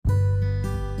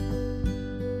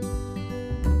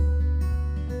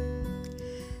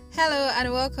Hello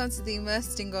and welcome to the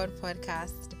Immersed in God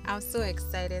podcast. I'm so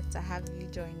excited to have you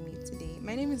join me today.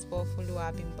 My name is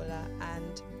Bofulua Bimbola,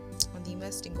 and on the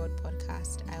Immersed in God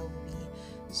podcast, I will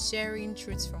be sharing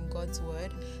truths from God's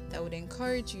Word that would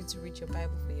encourage you to read your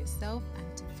Bible for yourself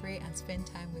and to pray and spend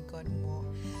time with God more.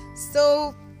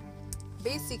 So,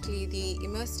 basically, the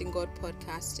Immersed in God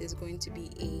podcast is going to be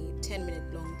a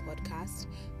 10-minute long podcast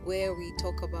where we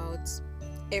talk about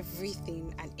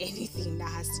everything and anything that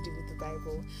has to do with the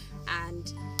Bible,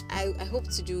 and I hope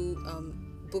to do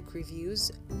book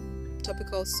reviews,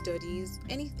 topical studies,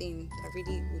 anything that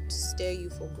really would stir you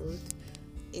for growth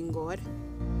in God.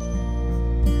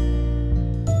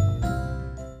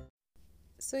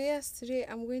 So yes, today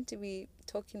I'm going to be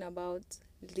talking about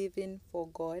living for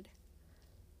God.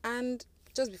 And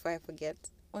just before I forget,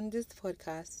 on this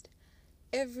podcast,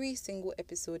 every single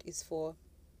episode is for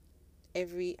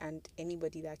every and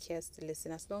anybody that cares to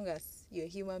listen. As long as you're a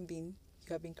human being,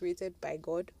 you have been created by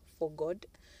God for God,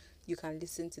 you can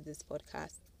listen to this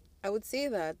podcast. I would say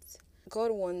that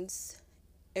God wants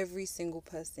every single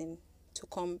person to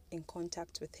come in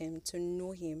contact with Him, to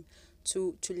know Him,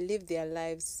 to live their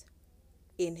lives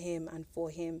in Him and for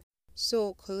Him.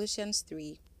 So Colossians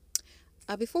 3.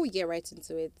 Before we get right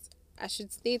into it, I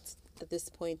should state at this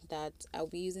point that I'll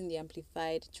be using the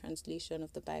Amplified translation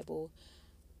of the Bible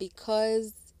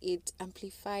because it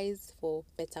amplifies for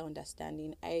better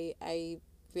understanding. I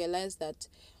realize that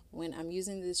when I'm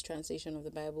using this translation of the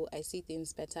Bible, I see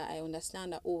things better. I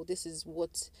understand that, this is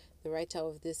what the writer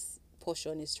of this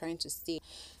portion is trying to say.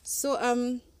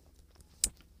 So,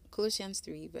 Colossians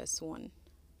 3 verse 1.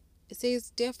 It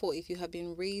says, "Therefore, if you have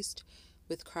been raised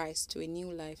with Christ to a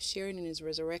new life, sharing in His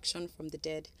resurrection from the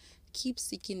dead, keep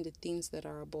seeking the things that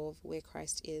are above, where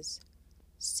Christ is,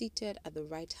 seated at the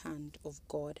right hand of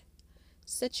God.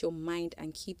 Set your mind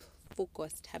and keep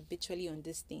focused habitually on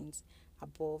these things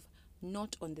above,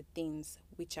 not on the things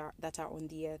that are on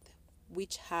the earth,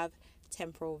 which have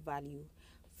temporal value.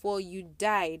 For you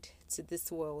died to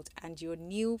this world, and your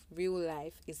new real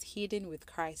life is hidden with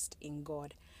Christ in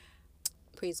God."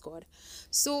 Praise God.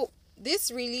 So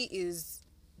this really is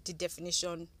the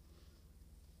definition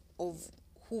of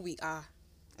who we are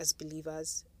as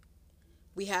believers.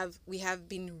 We have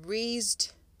been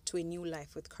raised to a new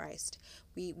life with Christ.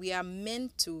 We are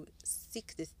meant to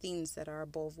seek the things that are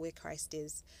above, where Christ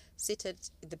is, seated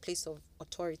in the place of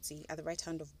authority at the right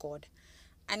hand of God.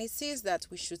 And it says that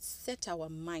we should set our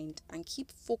mind and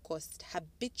keep focused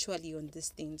habitually on these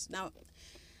things. Now,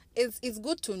 it's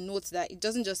good to note that it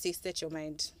doesn't just say set your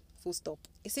mind, full stop.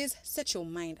 It says set your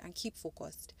mind and keep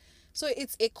focused. So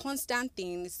it's a constant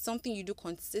thing. It's something you do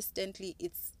consistently.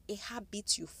 It's a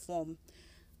habit you form.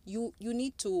 You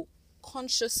need to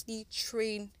consciously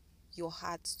train your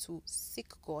heart to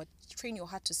seek God. Train your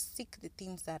heart to seek the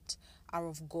things that are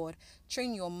of God.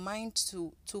 Train your mind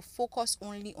to focus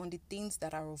only on the things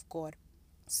that are of God.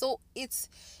 So it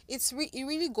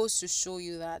really goes to show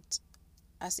you that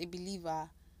as a believer,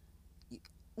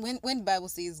 when the Bible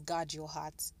says guard your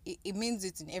heart, it means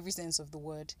it in every sense of the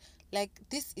word. Like,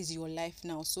 this is your life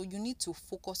now, so you need to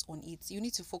focus on it. You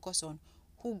need to focus on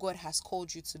who God has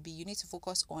called you to be. You need to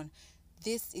focus on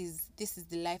this is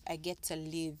the life I get to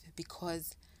live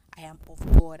because I am of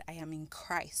God. I am in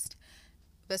Christ.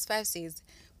 Verse 5 says,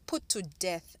 "Put to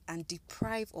death and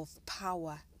deprive of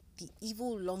power the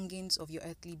evil longings of your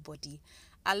earthly body,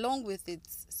 along with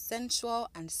its sensual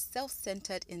and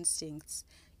self-centered instincts,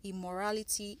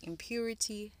 immorality,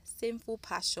 impurity, sinful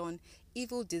passion,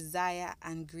 evil desire,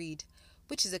 and greed,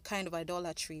 which is a kind of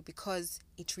idolatry because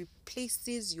it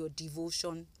replaces your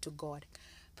devotion to God."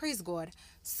 Praise God.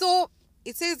 So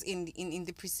it says in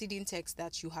the preceding text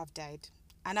that you have died,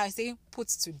 and I say put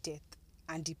to death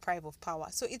and deprive of power.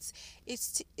 So it's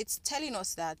telling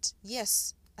us that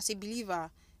yes, as a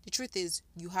believer, the truth is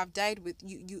you have died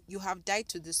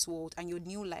to this world, and your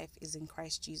new life is in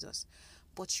Christ Jesus.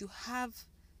 But you have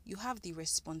the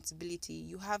responsibility.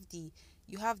 You have the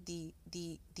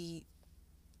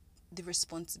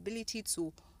responsibility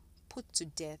to put to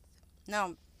death.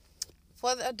 Now,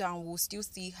 further down, we'll still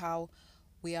see how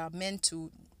we are not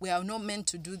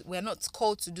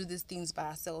called to do these things by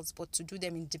ourselves, but to do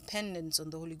them in dependence on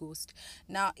the Holy Ghost.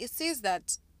 Now, it says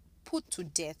that put to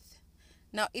death.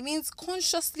 Now, it means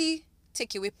consciously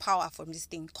take away power from this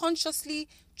thing. Consciously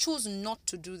choose not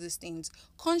to do these things.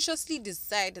 Consciously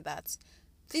decide that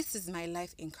this is my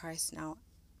life in Christ now.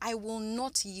 I will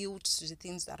not yield to the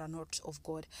things that are not of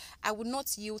God. I will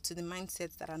not yield to the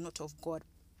mindsets that are not of God.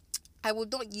 I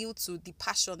would not yield to the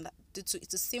passion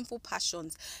to sinful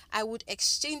passions. I would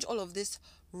exchange all of these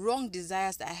wrong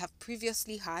desires that I have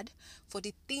previously had for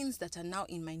the things that are now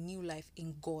in my new life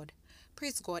in God.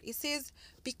 Praise God. It says,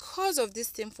 because of these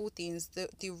sinful things, the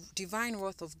divine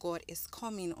wrath of God is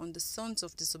coming on the sons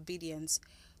of disobedience,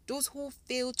 those who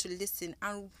fail to listen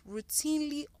and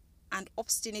routinely and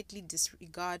obstinately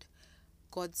disregard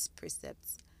God's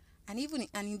precepts. And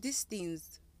in these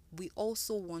things, we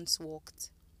also once walked,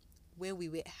 where we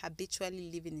were habitually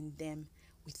living in them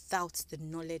without the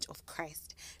knowledge of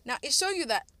Christ. Now, it shows you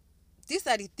that these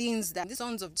are the things that the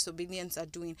sons of disobedience are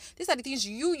doing. These are the things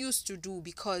you used to do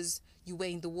because you were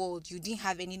in the world. You didn't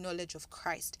have any knowledge of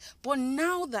Christ. But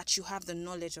now that you have the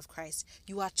knowledge of Christ,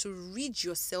 you are to rid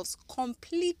yourselves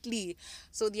completely.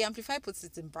 So the Amplified puts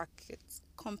it in brackets.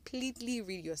 Completely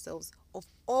rid yourselves of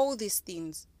all these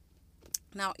things.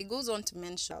 Now, it goes on to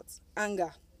mention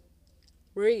anger,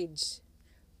 rage,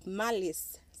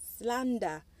 malice,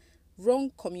 slander,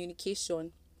 wrong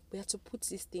communication. We have to put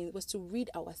these things, was to rid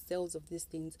ourselves of these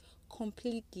things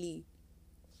completely.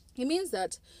 It means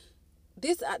that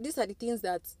these are the things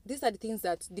that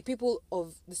the people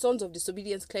of the sons of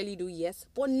disobedience clearly do, yes.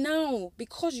 But now,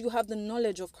 because you have the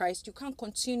knowledge of Christ, you can't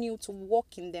continue to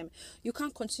walk in them. You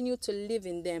can't continue to live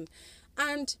in them.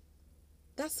 And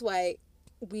that's why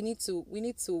we need to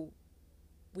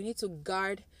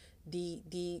guard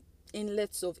the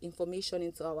inlets of information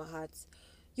into our hearts.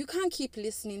 You can't keep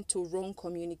listening to wrong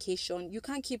communication. You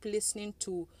can't keep listening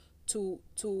to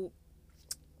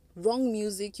wrong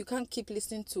music. You can't keep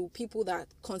listening to people that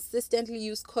consistently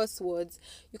use curse words.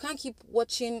 You can't keep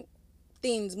watching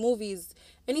things, movies,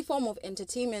 any form of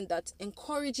entertainment that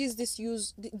encourages the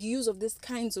use of these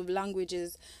kinds of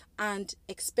languages and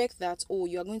expect that,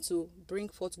 you are going to bring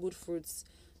forth good fruits,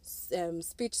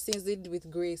 speech seasoned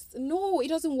with grace. No, it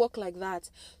doesn't work like that.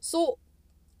 So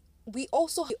we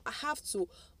also have to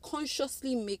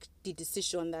consciously make the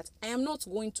decision that I am not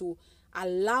going to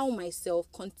allow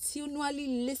myself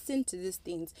continually listen to these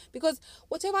things, because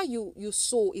whatever you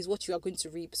sow is what you are going to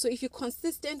reap. So if you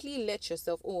consistently let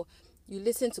yourself, you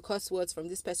listen to curse words from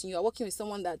this person, you are working with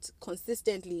someone that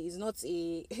consistently is not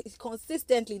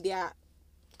consistently they are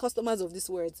customers of these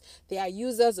words, they are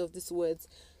users of these words,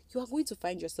 you are going to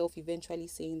find yourself eventually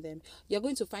saying them. You're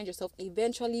going to find yourself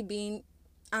eventually being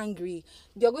angry.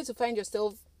 You're going to find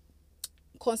yourself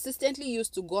consistently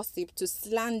used to gossip, to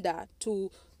slander, to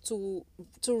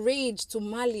rage, to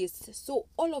malice. So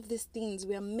all of these things,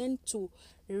 we are meant to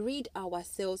rid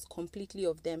ourselves completely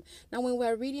of them. Now, when we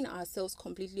are ridding ourselves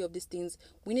completely of these things,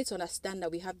 we need to understand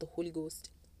that we have the Holy Ghost.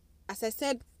 As I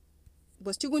said,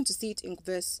 we're still going to see it in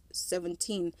verse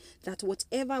 17, that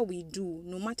whatever we do,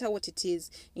 no matter what it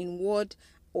is, in word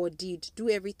or deed, do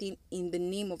everything in the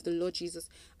name of the Lord Jesus.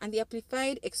 And the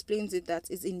Amplified explains it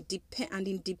that is in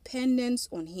dependence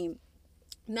on Him.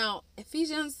 Now,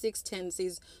 Ephesians 6:10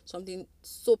 says something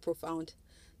so profound,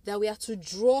 that we are to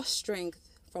draw strength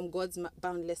from God's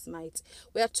boundless might.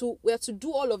 We are to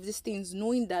do all of these things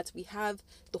knowing that we have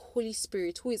the Holy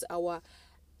Spirit, who is our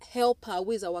helper,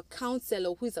 who is our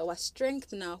counselor, who is our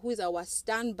strengthener, who is our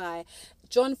standby.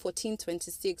 John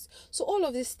 14:26. So all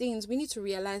of these things, we need to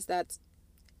realize that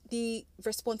the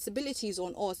responsibility is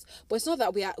on us, but it's not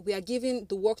that we are given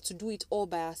the work to do it all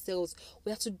by ourselves.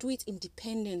 We have to do it in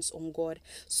dependence on God.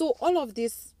 So all of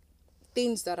these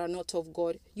things that are not of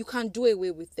God, you can do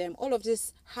away with them. All of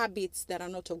these habits that are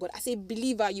not of God, as a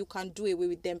believer, you can do away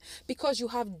with them because you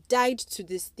have died to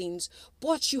these things.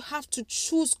 But you have to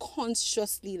choose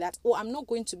consciously that, I'm not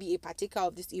going to be a partaker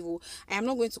of this evil. I am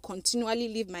not going to continually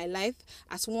live my life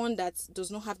as one that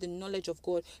does not have the knowledge of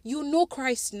God. You know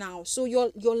Christ now, so your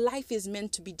life is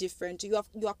meant to be different. You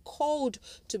are called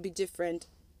to be different.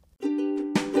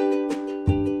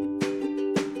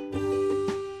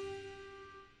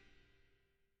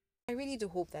 I really do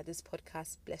hope that this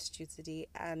podcast blessed you today,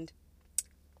 and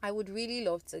I would really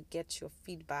love to get your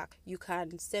feedback. You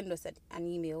can send us an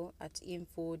email at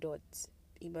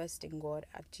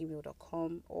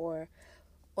info.immersedingod@gmail.com or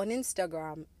on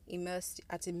Instagram,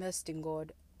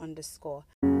 immersedingod_. And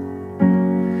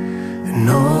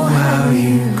oh, how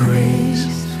you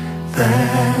graced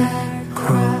that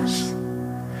cross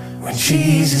when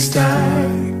Jesus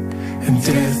died and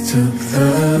death took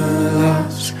the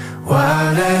loss.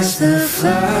 While as the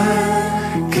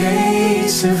floodgates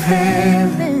of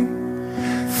heaven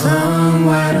flung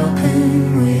wide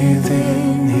open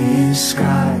within His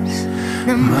scribes,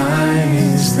 now mine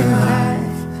is the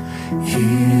life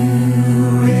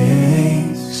you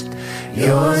raised,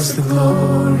 yours the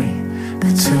glory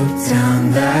that took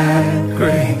down that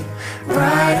grave.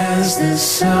 Bright as the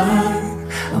sun,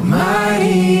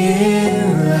 almighty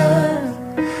in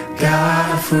love,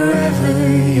 God,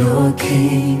 forever your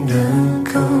kingdom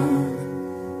come.